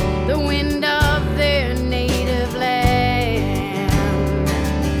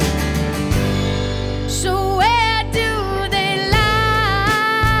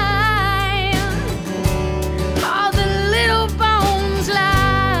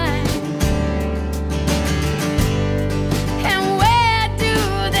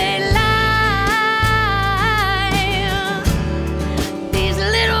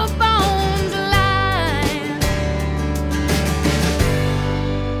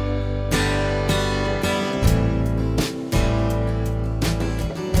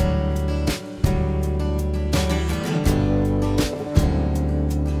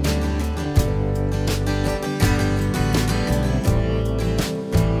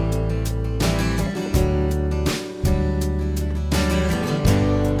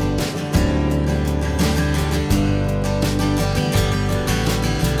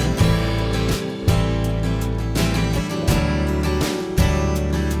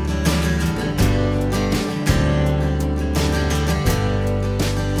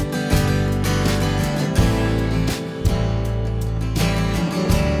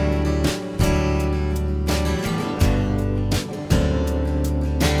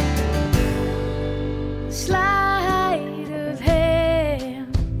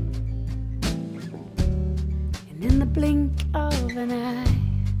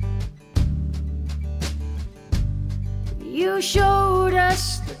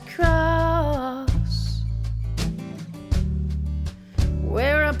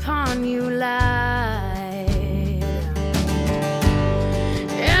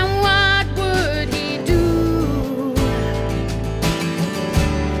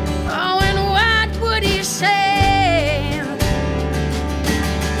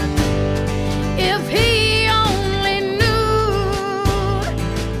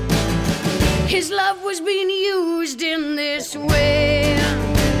was being used in this way.